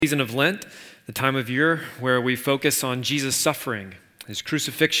Season of Lent, the time of year where we focus on Jesus' suffering, his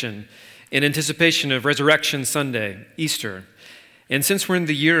crucifixion, in anticipation of Resurrection Sunday, Easter. And since we're in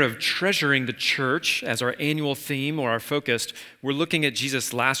the year of treasuring the church as our annual theme or our focus, we're looking at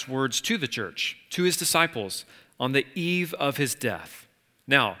Jesus' last words to the church, to his disciples, on the eve of his death.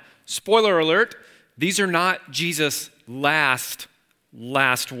 Now, spoiler alert, these are not Jesus' last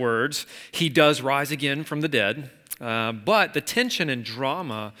words. He does rise again from the dead. But the tension and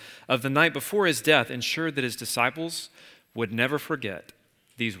drama of the night before his death ensured that his disciples would never forget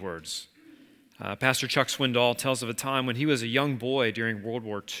these words. Pastor Chuck Swindoll tells of a time when he was a young boy during World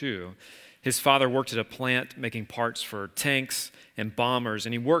War II. His father worked at a plant making parts for tanks and bombers,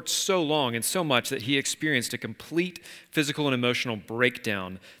 and he worked so long and so much that he experienced a complete physical and emotional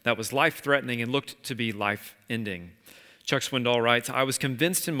breakdown that was life-threatening and looked to be life-ending. Chuck Swindoll writes, "I was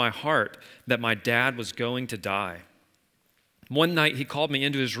convinced in my heart that my dad was going to die. One night, he called me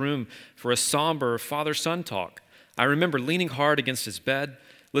into his room for a somber father-son talk. I remember leaning hard against his bed,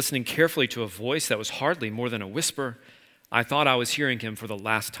 listening carefully to a voice that was hardly more than a whisper. I thought I was hearing him for the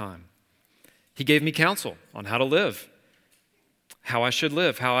last time. He gave me counsel on how to live, how I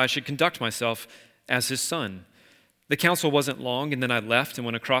should conduct myself as his son. The counsel wasn't long, and then I left and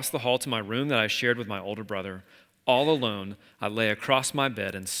went across the hall to my room that I shared with my older brother. All alone, I lay across my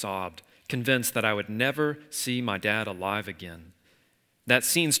bed and sobbed, convinced that I would never see my dad alive again. That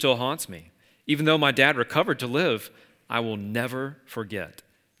scene still haunts me. Even though my dad recovered to live, I will never forget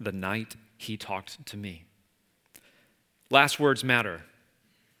the night he talked to me." Last words matter.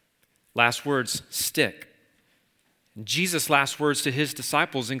 Last words stick. Jesus' last words to his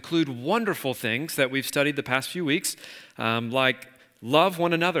disciples include wonderful things that we've studied the past few weeks, like love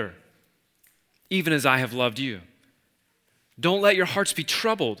one another, even as I have loved you. Don't let your hearts be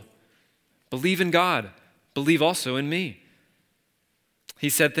troubled. Believe in God. Believe also in me. He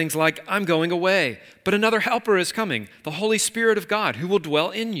said things like, I'm going away, but another helper is coming, the Holy Spirit of God, who will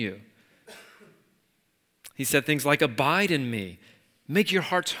dwell in you. He said things like, abide in me. Make your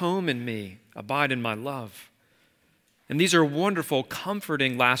heart's home in me. Abide in my love. And these are wonderful,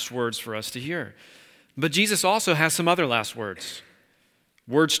 comforting last words for us to hear. But Jesus also has some other last words.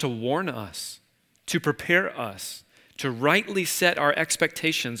 Words to warn us, to prepare us, to rightly set our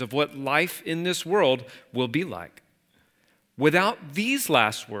expectations of what life in this world will be like. Without these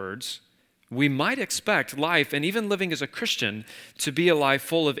last words, we might expect life, and even living as a Christian, to be a life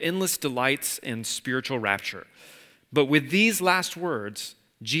full of endless delights and spiritual rapture. But with these last words,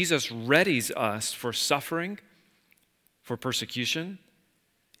 Jesus readies us for suffering, for persecution,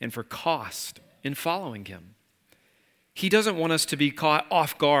 and for cost in following him. He doesn't want us to be caught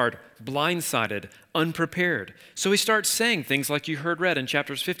off guard, blindsided, unprepared. So he starts saying things like you heard read in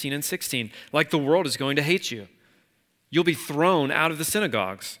chapters 15 and 16, like the world is going to hate you. You'll be thrown out of the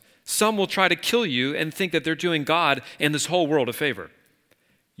synagogues. Some will try to kill you and think that they're doing God and this whole world a favor.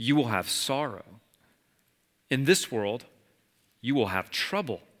 You will have sorrow. In this world, you will have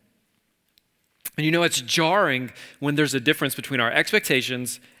trouble. And you know, it's jarring when there's a difference between our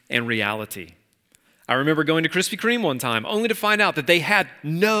expectations and reality. I remember going to Krispy Kreme one time, only to find out that they had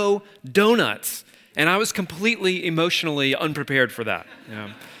no donuts. And I was completely emotionally unprepared for that.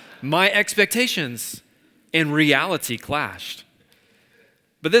 My expectations and reality clashed.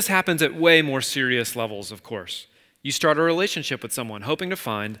 But this happens at way more serious levels, of course. You start a relationship with someone, hoping to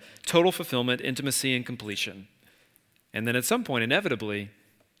find total fulfillment, intimacy, and completion. And then at some point, inevitably,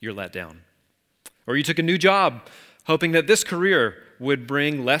 you're let down. Or you took a new job, hoping that this career would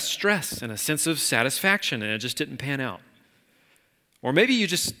bring less stress and a sense of satisfaction, and it just didn't pan out. Or maybe you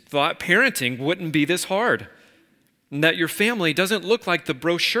just thought parenting wouldn't be this hard, and that your family doesn't look like the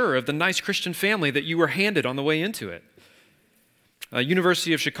brochure of the nice Christian family that you were handed on the way into it.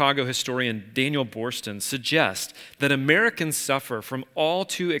 University of Chicago historian Daniel Boorstin suggests that Americans suffer from all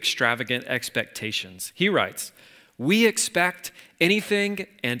too extravagant expectations. He writes, "We expect anything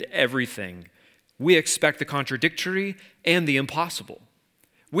and everything. We expect the contradictory and the impossible.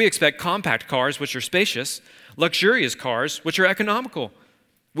 We expect compact cars, which are spacious, luxurious cars, which are economical.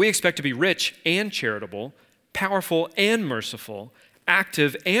 We expect to be rich and charitable, powerful and merciful,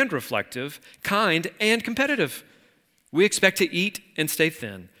 active and reflective, kind and competitive. We expect to eat and stay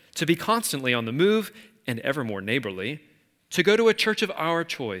thin, to be constantly on the move and ever more neighborly, to go to a church of our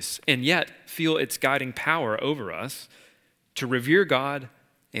choice and yet feel its guiding power over us, to revere God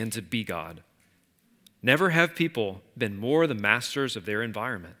and to be God. Never have people been more the masters of their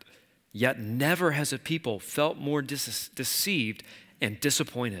environment, yet never has a people felt more deceived and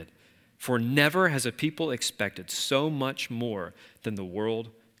disappointed, for never has a people expected so much more than the world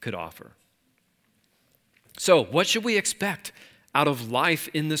could offer." So, what should we expect out of life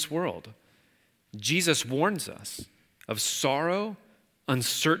in this world. Jesus warns us of sorrow,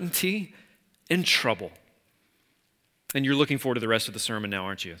 uncertainty, and trouble. And you're looking forward to the rest of the sermon now,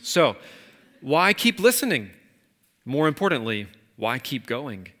 aren't you? So, why keep listening? More importantly, why keep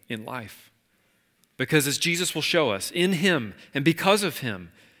going in life? Because as Jesus will show us, in him and because of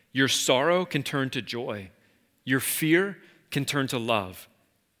him, your sorrow can turn to joy, your fear can turn to love,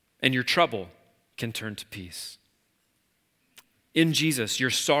 and your trouble can turn to peace. In Jesus, your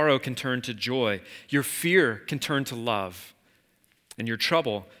sorrow can turn to joy, your fear can turn to love, and your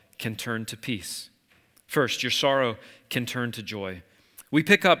trouble can turn to peace. First, your sorrow can turn to joy. We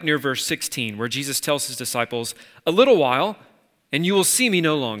pick up near verse 16 where Jesus tells his disciples, "A little while, and you will see me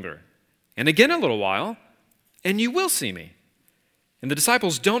no longer. And again a little while, and you will see me." And the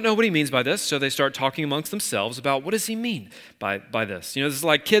disciples don't know what he means by this, so they start talking amongst themselves about what does he mean by this. This is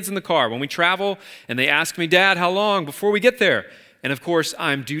like kids in the car. When we travel and they ask me, "Dad, how long before we get there?" And of course,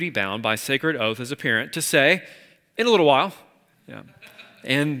 I'm duty-bound by sacred oath as a parent to say, "In a little while." Yeah.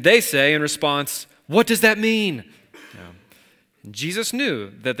 And they say in response, "What does that mean?" Yeah. And Jesus knew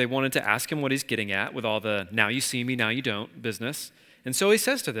that they wanted to ask him what he's getting at with all the "now you see me, now you don't" business. And so he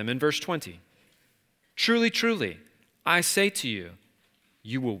says to them in verse 20, "Truly, truly, I say to you,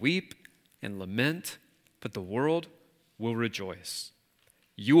 you will weep and lament, but the world will rejoice.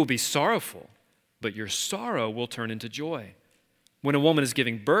 You will be sorrowful, but your sorrow will turn into joy. When a woman is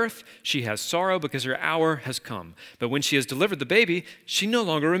giving birth, she has sorrow because her hour has come. But when she has delivered the baby, she no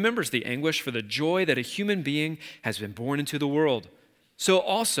longer remembers the anguish for the joy that a human being has been born into the world. So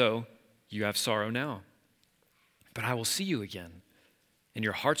also you have sorrow now. But I will see you again, and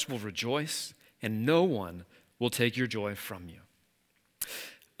your hearts will rejoice, and no one will take your joy from you."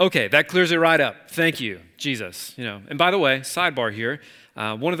 Okay, that clears it right up. Thank you, Jesus. And by the way, sidebar here,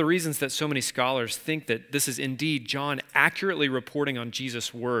 one of the reasons that so many scholars think that this is indeed John accurately reporting on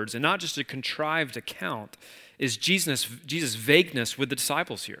Jesus' words and not just a contrived account is Jesus' vagueness with the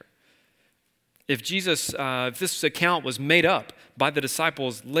disciples here. If this account was made up by the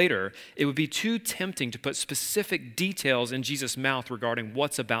disciples later, it would be too tempting to put specific details in Jesus' mouth regarding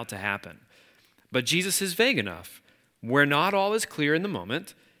what's about to happen. But Jesus is vague enough where not all is clear in the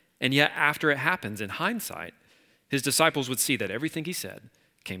moment, and yet after it happens in hindsight, his disciples would see that everything he said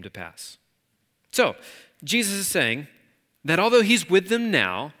came to pass. So, Jesus is saying that although he's with them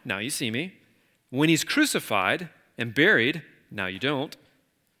now you see me, when he's crucified and buried, now you don't,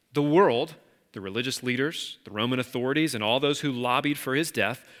 the world, the religious leaders, the Roman authorities, and all those who lobbied for his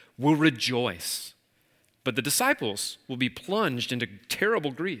death will rejoice. But the disciples will be plunged into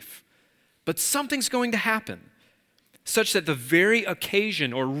terrible grief. But something's going to happen such that the very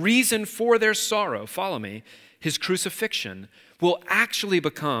occasion or reason for their sorrow, follow me, his crucifixion, will actually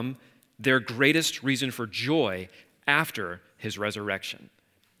become their greatest reason for joy after his resurrection.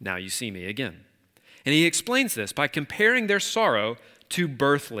 Now you see me again. And he explains this by comparing their sorrow to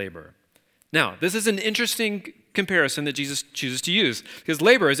birth labor. Now, this is an interesting comparison that Jesus chooses to use because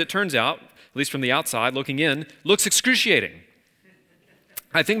labor, as it turns out, at least from the outside looking in, looks excruciating.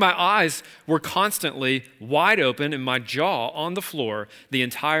 I think my eyes were constantly wide open and my jaw on the floor the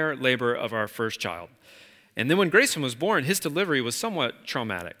entire labor of our first child. And then when Grayson was born, his delivery was somewhat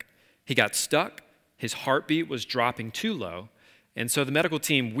traumatic. He got stuck, his heartbeat was dropping too low, and so the medical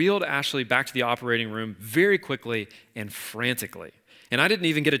team wheeled Ashley back to the operating room very quickly and frantically. And I didn't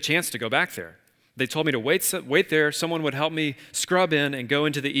even get a chance to go back there. They told me to wait there, someone would help me scrub in and go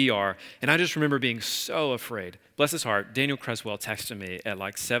into the ER, and I just remember being so afraid. Bless his heart, Daniel Creswell texted me at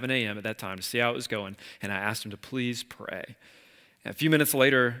like 7 a.m. at that time to see how it was going, and I asked him to please pray. And a few minutes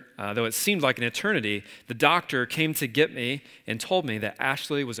later, though it seemed like an eternity, the doctor came to get me and told me that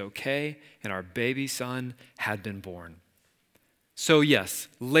Ashley was okay and our baby son had been born. So yes,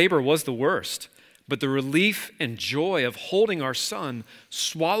 labor was the worst, but the relief and joy of holding our son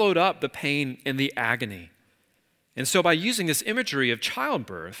swallowed up the pain and the agony. And so by using this imagery of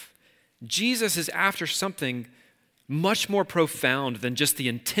childbirth, Jesus is after something much more profound than just the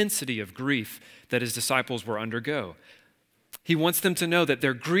intensity of grief that his disciples were undergo. He wants them to know that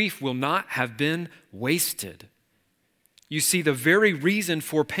their grief will not have been wasted. You see, the very reason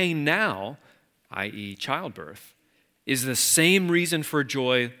for pain now, i.e. childbirth, is the same reason for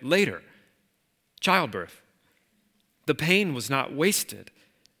joy later. Childbirth. The pain was not wasted.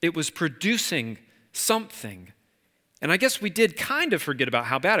 It was producing something. And I guess we did kind of forget about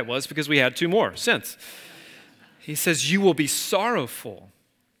how bad it was because we had two more since. He says, you will be sorrowful,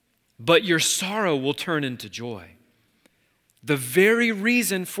 but your sorrow will turn into joy. The very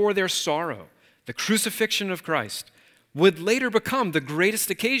reason for their sorrow, the crucifixion of Christ, would later become the greatest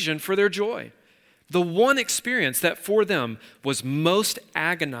occasion for their joy. The one experience that for them was most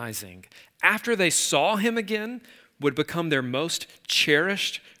agonizing after they saw him again would become their most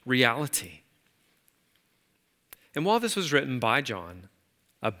cherished reality. And while this was written by John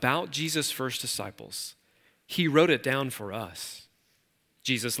about Jesus' first disciples, he wrote it down for us,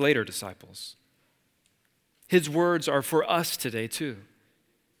 Jesus' later disciples. His words are for us today too.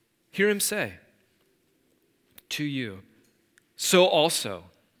 Hear him say, to you, so also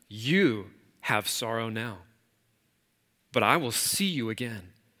you have sorrow now, but I will see you again,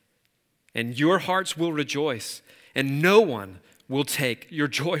 and your hearts will rejoice, and no one will take your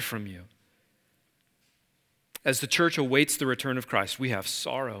joy from you. As the church awaits the return of Christ, we have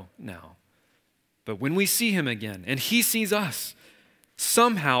sorrow now. But when we see him again, and he sees us,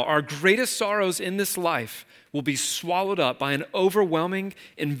 somehow our greatest sorrows in this life will be swallowed up by an overwhelming,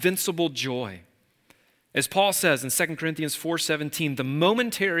 invincible joy. As Paul says in 2 Corinthians 4:17, the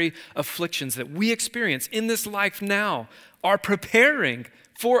momentary afflictions that we experience in this life now are preparing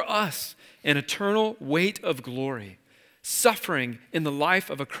for us an eternal weight of glory. Suffering in the life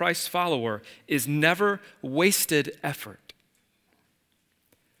of a Christ follower is never wasted effort.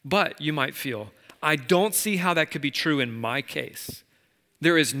 But you might feel, I don't see how that could be true in my case.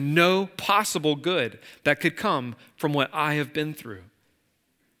 There is no possible good that could come from what I have been through.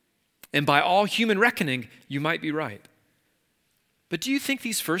 And by all human reckoning, you might be right. But do you think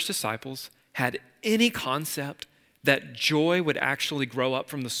these first disciples had any concept that joy would actually grow up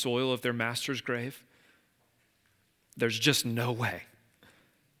from the soil of their master's grave? There's just no way.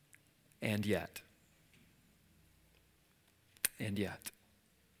 And yet,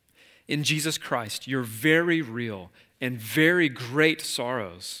 in Jesus Christ, your very real and very great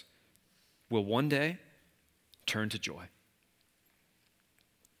sorrows will one day turn to joy.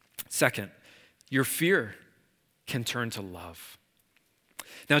 Second, your fear can turn to love.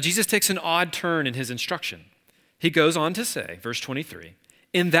 Now, Jesus takes an odd turn in his instruction. He goes on to say, verse 23,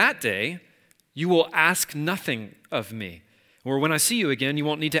 in that day, you will ask nothing of me. Or when I see you again, you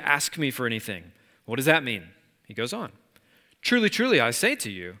won't need to ask me for anything. What does that mean? He goes on. Truly, truly, I say to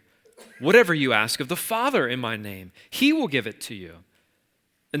you, whatever you ask of the Father in my name, he will give it to you.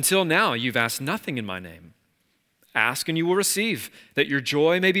 Until now, you've asked nothing in my name. Ask and you will receive, that your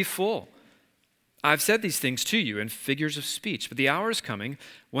joy may be full. I've said these things to you in figures of speech, but the hour is coming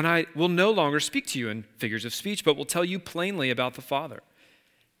when I will no longer speak to you in figures of speech, but will tell you plainly about the Father.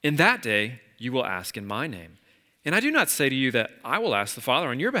 In that day, you will ask in my name. And I do not say to you that I will ask the Father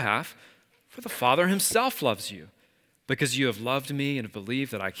on your behalf, for the Father himself loves you, because you have loved me and have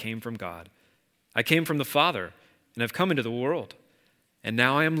believed that I came from God. I came from the Father and have come into the world, and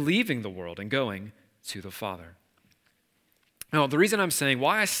now I am leaving the world and going to the Father. Now, the reason I'm saying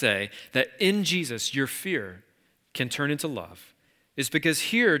why I say that in Jesus your fear can turn into love is because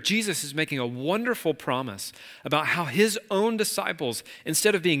here Jesus is making a wonderful promise about how his own disciples,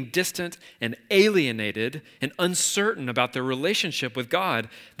 instead of being distant and alienated and uncertain about their relationship with God,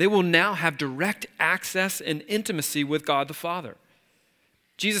 they will now have direct access and intimacy with God the Father.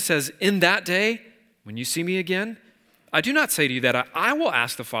 Jesus says, in that day, when you see me again, I do not say to you that I will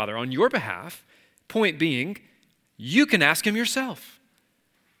ask the Father on your behalf. Point being, you can ask him yourself.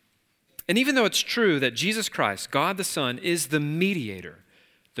 And even though it's true that Jesus Christ, God the Son, is the mediator,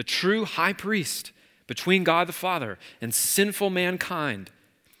 the true high priest between God the Father and sinful mankind,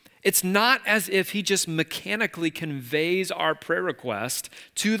 it's not as if he just mechanically conveys our prayer request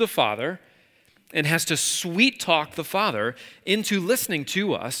to the Father and has to sweet talk the Father into listening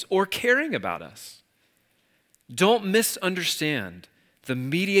to us or caring about us. Don't misunderstand the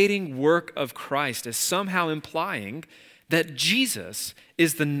mediating work of Christ as somehow implying that Jesus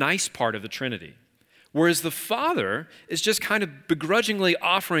is the nice part of the Trinity, whereas the Father is just kind of begrudgingly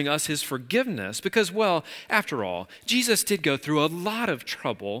offering us his forgiveness because, well, after all, Jesus did go through a lot of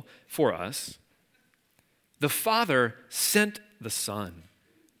trouble for us. The Father sent the Son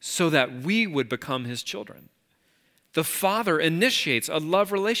so that we would become his children. The Father initiates a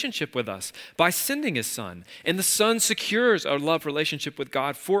love relationship with us by sending his Son, and the Son secures a love relationship with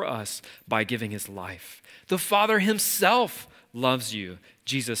God for us by giving his life. The Father himself loves you,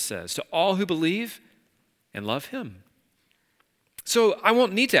 Jesus says, to all who believe and love him. So I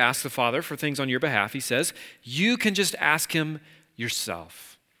won't need to ask the Father for things on your behalf, he says. You can just ask him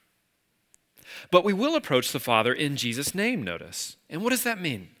yourself. But we will approach the Father in Jesus' name, notice. And what does that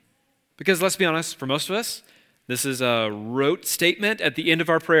mean? Because let's be honest, for most of us, this is a rote statement at the end of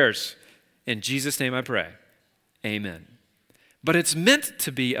our prayers. In Jesus' name I pray. Amen. But it's meant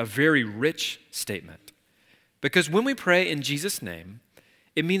to be a very rich statement. Because when we pray in Jesus' name,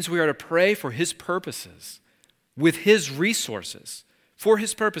 it means we are to pray for his purposes, with his resources, for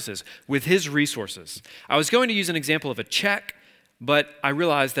his purposes, with his resources. I was going to use an example of a check, but I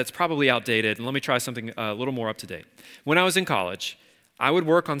realized that's probably outdated, and let me try something a little more up to date. When I was in college, I would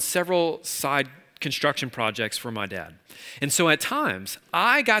work on several side construction projects for my dad. And so at times,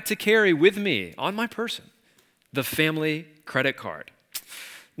 I got to carry with me on my person the family credit card.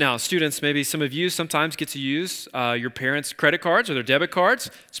 Now, students, maybe some of you sometimes get to use your parents' credit cards or their debit cards.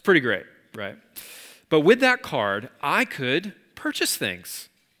 It's pretty great, right? But with that card, I could purchase things.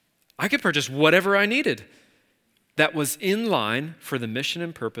 I could purchase whatever I needed that was in line for the mission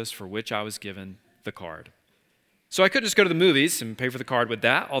and purpose for which I was given the card. So I couldn't just go to the movies and pay for the card with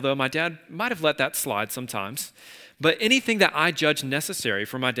that, although my dad might have let that slide sometimes. But anything that I judged necessary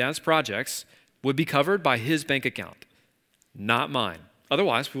for my dad's projects would be covered by his bank account, not mine.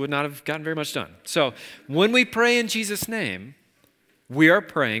 Otherwise, we would not have gotten very much done. So when we pray in Jesus' name, we are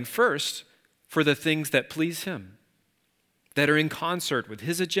praying first for the things that please him, that are in concert with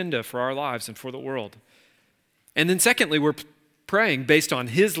his agenda for our lives and for the world. And then secondly, we're praying based on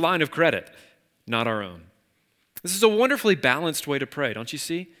his line of credit, not our own. This is a wonderfully balanced way to pray, don't you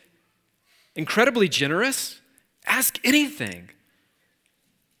see? Incredibly generous, ask anything,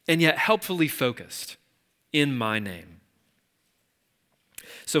 and yet helpfully focused in my name.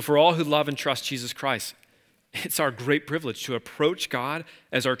 So for all who love and trust Jesus Christ, it's our great privilege to approach God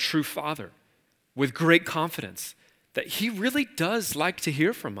as our true Father with great confidence that he really does like to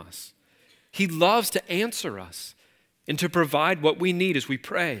hear from us. He loves to answer us and to provide what we need as we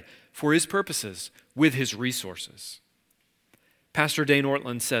pray for his purposes with his resources. Pastor Dane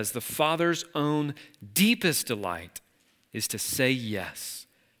Ortland says, the Father's own deepest delight is to say yes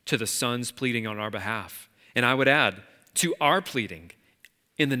to the Son's pleading on our behalf. And I would add, to our pleading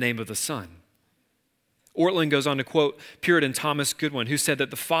in the name of the Son. Ortland goes on to quote Puritan Thomas Goodwin, who said that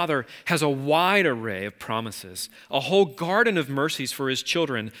the Father has a wide array of promises, a whole garden of mercies for his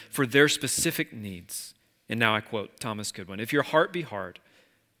children for their specific needs. And now I quote Thomas Goodwin, if your heart be hard,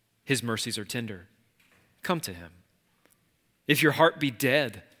 his mercies are tender. Come to him. If your heart be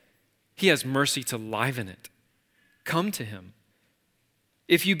dead, he has mercy to liven it. Come to him.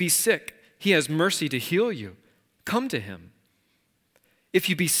 If you be sick, he has mercy to heal you. Come to him. If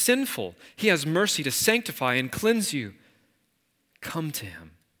you be sinful, he has mercy to sanctify and cleanse you. Come to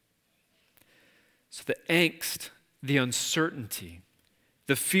him. So the angst, the uncertainty,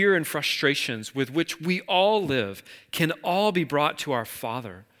 the fear and frustrations with which we all live can all be brought to our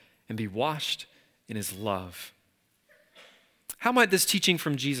Father and be washed in his love. How might this teaching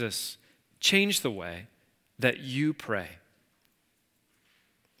from Jesus change the way that you pray?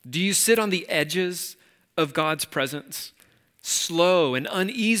 Do you sit on the edges of God's presence, slow and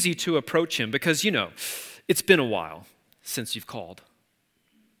uneasy to approach him because, it's been a while since you've called?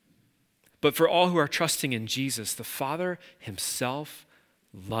 But for all who are trusting in Jesus, the Father himself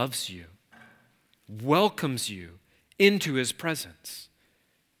loves you, welcomes you into his presence,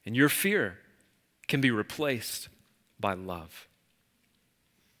 and your fear can be replaced by love.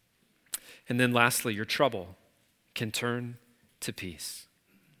 And then lastly, your trouble can turn to peace.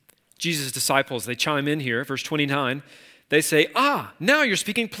 Jesus' disciples, they chime in here, verse 29. They say, now you're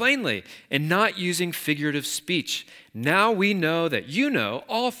speaking plainly and not using figurative speech. Now we know that you know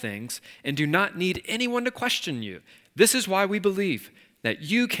all things and do not need anyone to question you. This is why we believe that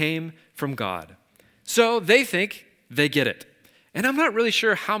you came from God. So they think they get it. And I'm not really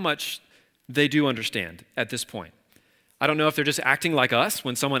sure how much they do understand at this point. I don't know if they're just acting like us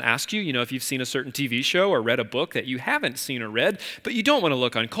when someone asks you, if you've seen a certain TV show or read a book that you haven't seen or read, but you don't want to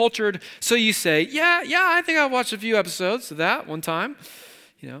look uncultured. So you say, yeah, I think I watched a few episodes of that one time.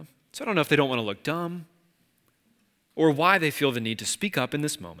 So I don't know if they don't want to look dumb or why they feel the need to speak up in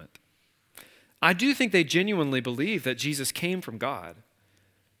this moment. I do think they genuinely believe that Jesus came from God,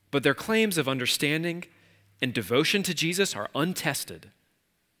 but their claims of understanding and devotion to Jesus are untested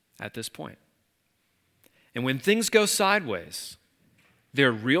at this point. And when things go sideways,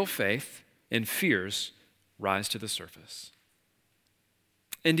 their real faith and fears rise to the surface.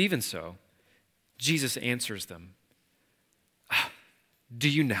 And even so, Jesus answers them. Do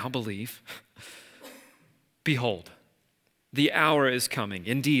you now believe? Behold, the hour is coming.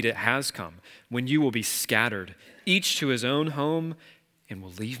 Indeed, it has come, when you will be scattered, each to his own home, and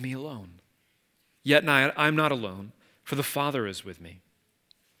will leave me alone. Yet I'm not alone, for the Father is with me.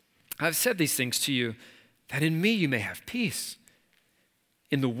 I've said these things to you, that in me you may have peace.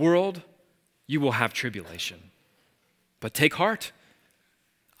 In the world you will have tribulation. But take heart,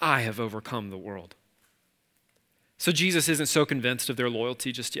 I have overcome the world. So Jesus isn't so convinced of their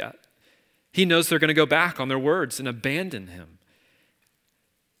loyalty just yet. He knows they're going to go back on their words and abandon him.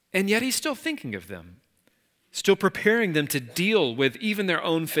 And yet he's still thinking of them. still preparing them to deal with even their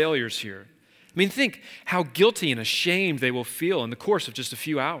own failures here. I mean, think how guilty and ashamed they will feel in the course of just a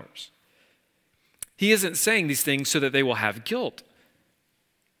few hours. He isn't saying these things so that they will have guilt,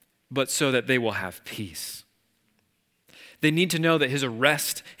 but so that they will have peace. They need to know that his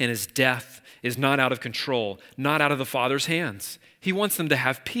arrest and his death is not out of control, not out of the Father's hands. He wants them to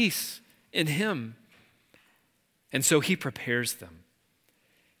have peace in him. And so he prepares them.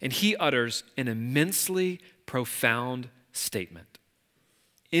 And he utters an immensely profound statement.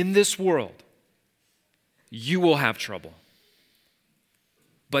 In this world, you will have trouble.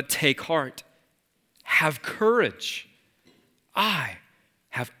 But take heart. Have courage. I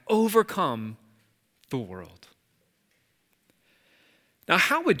have overcome the world. Now,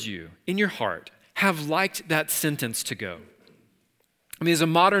 how would you, in your heart, have liked that sentence to go? I mean, as a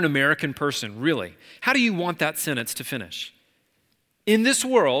modern American person, really, how do you want that sentence to finish? In this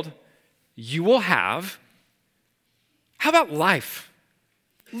world, you will have, how about life,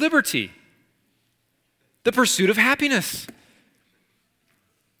 liberty, the pursuit of happiness,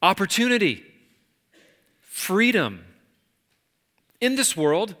 opportunity, freedom. In this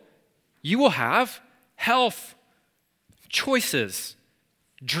world, you will have health, choices,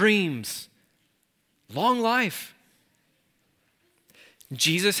 dreams, long life.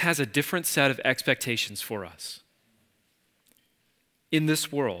 Jesus has a different set of expectations for us. In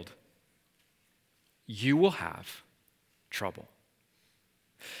this world, you will have trouble.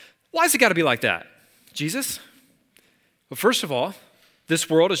 Why has it got to be like that, Jesus? Well, first of all, this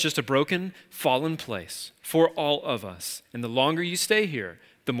world is just a broken, fallen place for all of us. And the longer you stay here,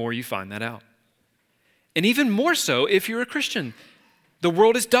 the more you find that out. And even more so if you're a Christian. The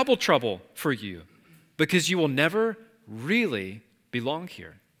world is double trouble for you because you will never really belong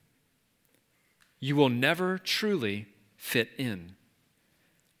here. You will never truly fit in.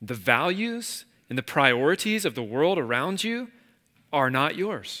 The values and the priorities of the world around you are not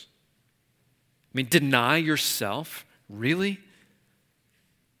yours. I mean, deny yourself, really?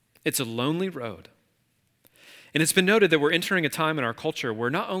 It's a lonely road. And it's been noted that we're entering a time in our culture where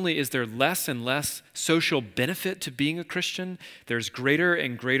not only is there less and less social benefit to being a Christian, there's greater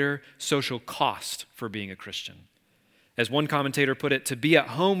and greater social cost for being a Christian. As one commentator put it, to be at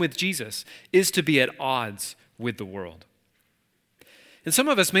home with Jesus is to be at odds with the world. And some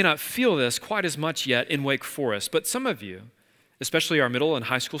of us may not feel this quite as much yet in Wake Forest, but some of you, especially our middle and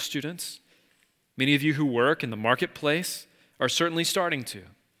high school students, many of you who work in the marketplace, are certainly starting to.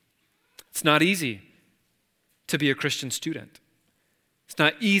 It's not easy to be a Christian student. It's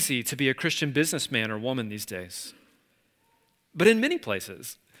not easy to be a Christian businessman or woman these days. But in many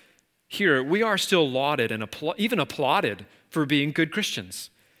places, here, we are still lauded and even applauded for being good Christians.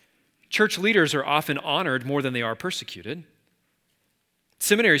 Church leaders are often honored more than they are persecuted.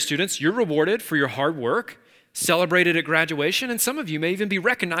 Seminary students, you're rewarded for your hard work, celebrated at graduation, and some of you may even be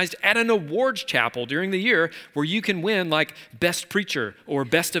recognized at an awards chapel during the year where you can win like best preacher or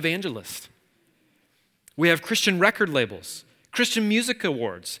best evangelist. We have Christian record labels, Christian music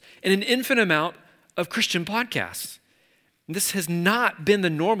awards, and an infinite amount of Christian podcasts. And this has not been the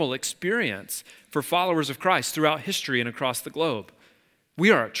normal experience for followers of Christ throughout history and across the globe.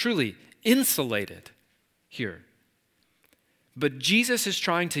 We are truly insulated here. But Jesus is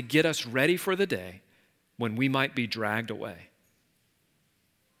trying to get us ready for the day when we might be dragged away.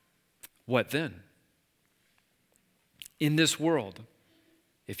 What then? In this world,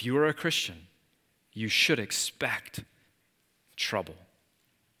 if you are a Christian, you should expect trouble.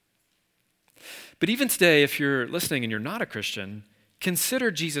 But even today, if you're listening and you're not a Christian, consider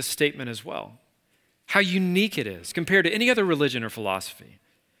Jesus' statement as well. How unique it is compared to any other religion or philosophy.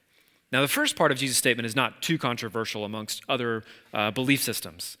 Now, the first part of Jesus' statement is not too controversial amongst other belief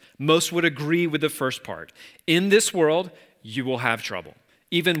systems. Most would agree with the first part. In this world, you will have trouble.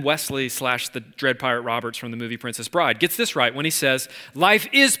 Even Wesley / the Dread Pirate Roberts from the movie Princess Bride gets this right when he says, "Life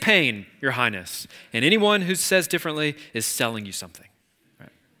is pain, Your Highness." And anyone who says differently is selling you something. Right?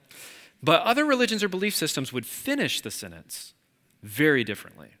 But other religions or belief systems would finish the sentence very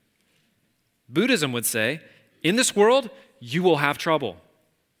differently. Buddhism would say, in this world, you will have trouble.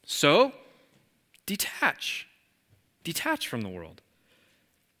 So, detach from the world.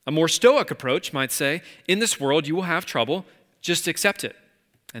 A more stoic approach might say, in this world you will have trouble, just accept it.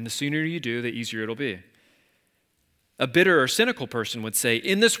 And the sooner you do, the easier it'll be. A bitter or cynical person would say,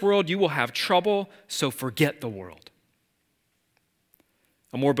 in this world you will have trouble, so forget the world.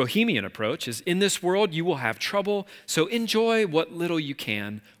 A more bohemian approach is, in this world you will have trouble, so enjoy what little you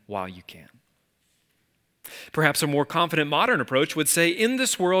can while you can. Perhaps a more confident modern approach would say, in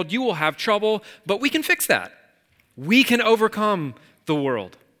this world you will have trouble, but we can fix that. We can overcome the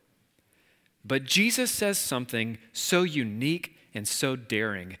world. But Jesus says something so unique and so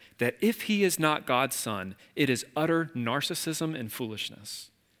daring that if he is not God's son, it is utter narcissism and foolishness.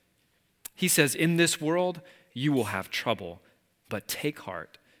 He says, in this world, you will have trouble, but take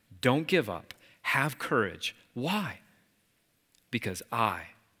heart. Don't give up. Have courage. Why? Because I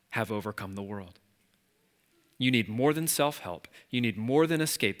have overcome the world. You need more than self-help. You need more than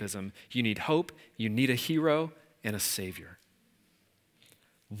escapism. You need hope. You need a hero and a savior.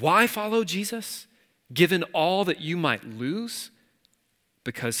 Why follow Jesus? Given all that you might lose?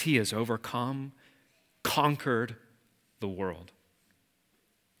 Because he has overcome, conquered the world.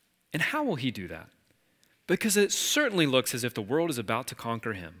 And how will he do that? Because it certainly looks as if the world is about to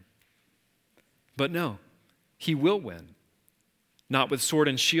conquer him. But no, he will win. Not with sword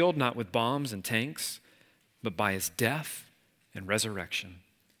and shield, not with bombs and tanks, but by his death and resurrection.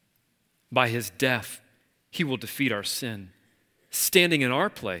 By his death, he will defeat our sin, standing in our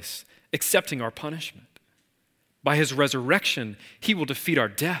place, accepting our punishment. By his resurrection, he will defeat our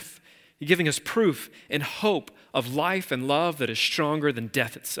death, giving us proof and hope of life and love that is stronger than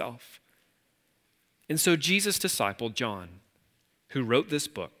death itself. And so Jesus' disciple, John, who wrote this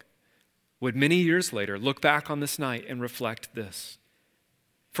book, would many years later look back on this night and reflect this.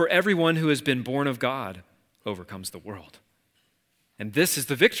 For everyone who has been born of God overcomes the world. And this is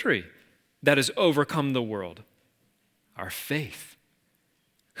the victory that has overcome the world, our faith.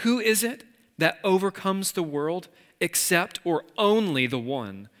 Who is it that overcomes the world except or only the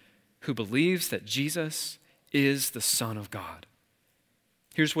one who believes that Jesus is the Son of God?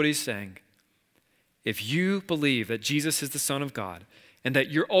 Here's what he's saying. If you believe that Jesus is the Son of God and that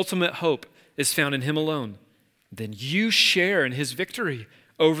your ultimate hope is found in him alone, then you share in his victory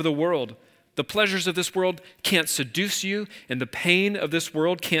over the world. The pleasures of this world can't seduce you, and the pain of this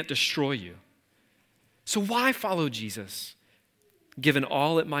world can't destroy you. So why follow Jesus, given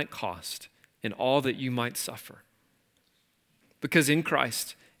all it might cost and all that you might suffer? Because in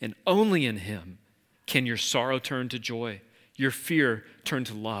Christ and only in him can your sorrow turn to joy, your fear turn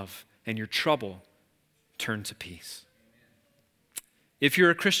to love, and your trouble turn to peace. If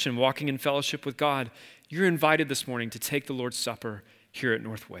you're a Christian walking in fellowship with God, you're invited this morning to take the Lord's Supper here at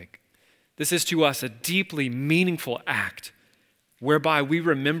Northwake. This is to us a deeply meaningful act whereby we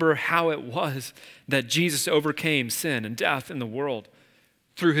remember how it was that Jesus overcame sin and death in the world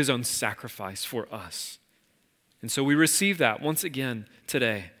through his own sacrifice for us. And so we receive that once again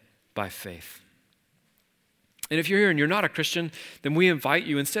today by faith. And if you're here and you're not a Christian, then we invite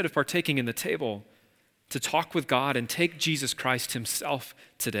you, instead of partaking in the table, to talk with God and take Jesus Christ himself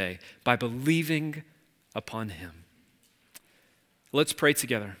today by believing upon him. Let's pray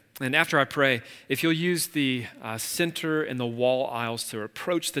together. And after I pray, if you'll use the center and the wall aisles to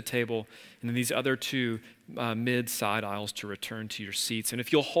approach the table, and then these other two mid-side aisles to return to your seats. And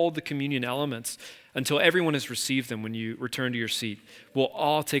if you'll hold the communion elements until everyone has received them when you return to your seat, we'll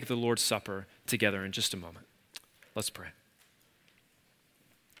all take the Lord's Supper together in just a moment. Let's pray.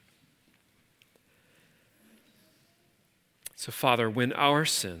 So, Father, when our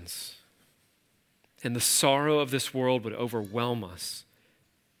sins and the sorrow of this world would overwhelm us,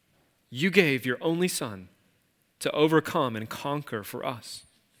 you gave your only Son to overcome and conquer for us.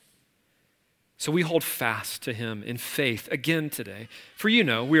 So we hold fast to him in faith again today. For you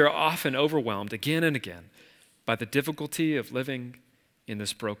know, we are often overwhelmed again and again by the difficulty of living in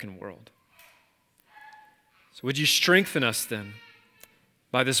this broken world. So would you strengthen us then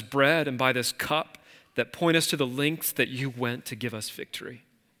by this bread and by this cup that point us to the lengths that you went to give us victory.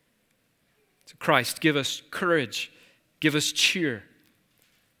 So Christ, give us courage, give us cheer,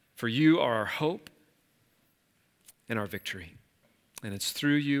 for you are our hope and our victory. And it's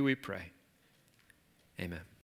through you we pray. Amen.